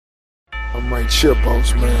I'm like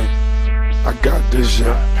Chipos, man. I got this,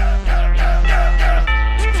 yeah.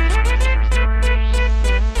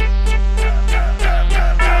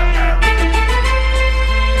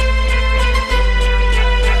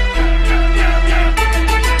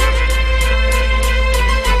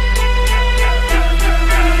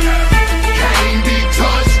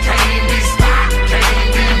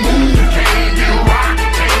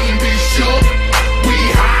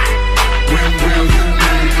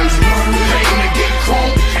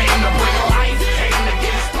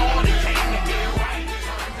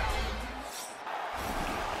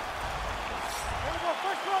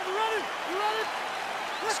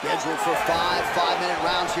 Scheduled for five-minute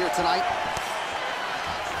rounds here tonight.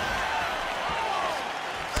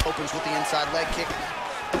 Opens with the inside leg kick.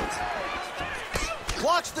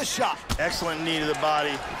 Blocks the shot. Excellent knee to the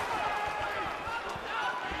body.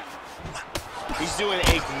 He's doing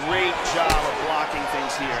a great job of blocking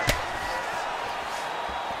things here.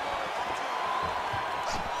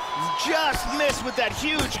 Just missed with that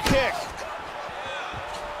huge kick.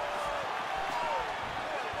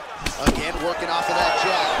 Again, working off of that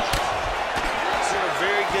jab. He's doing a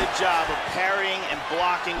very good job of parrying and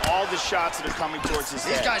blocking all the shots that are coming towards his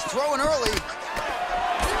head. These guys throwing early.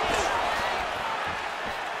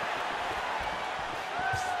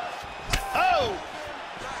 Oh!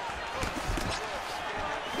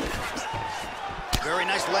 Very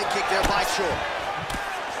nice leg kick there by Choi.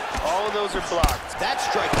 All of those are blocked. That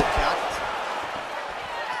strike will count.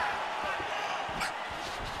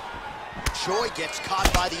 Choi gets caught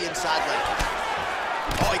by the inside leg.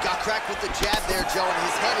 Oh, he got cracked with the jab there, Joe, and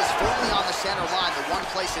his head is firmly on the center line, the one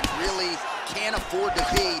place it really can't afford to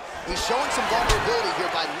be. He's showing some vulnerability here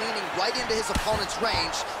by leaning right into his opponent's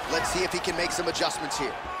range. Let's see if he can make some adjustments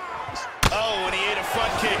here. Oh, and he ate a front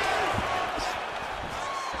kick.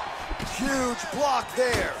 Huge block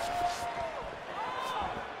there.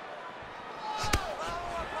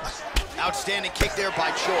 Outstanding kick there by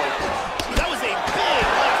Choi. That was a big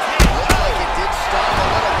left hand. It did stun him a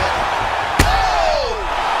little bit. Oh!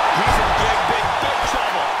 He's in big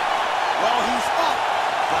trouble. Well, he's up,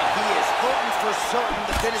 but he is hurting for certain.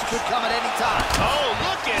 The finish could come at any time. Oh,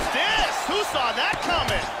 look at this! Who saw that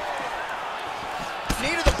coming?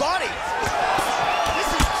 Knee to the body. This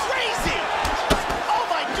is crazy! Oh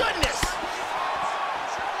my goodness!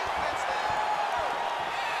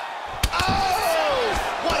 Oh!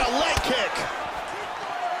 What a leg kick!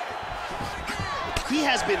 He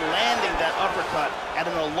has been landing that uppercut at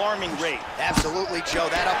an alarming rate. Absolutely, Joe.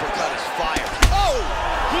 That uppercut is fire. Oh!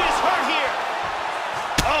 He is hurt here!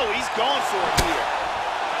 Oh, he's going for it here.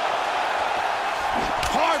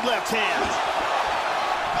 Hard left hand.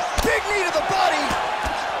 Big knee to the body.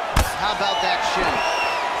 How about that shin?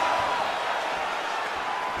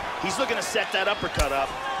 He's looking to set that uppercut up.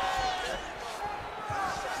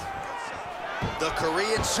 The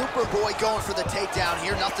Korean Superboy going for the takedown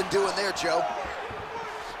here. Nothing doing there, Joe.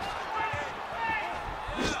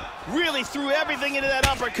 Really threw everything into that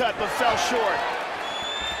uppercut, but fell short.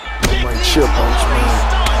 I'm like Chipos, man.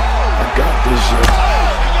 I got this,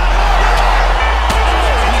 yeah.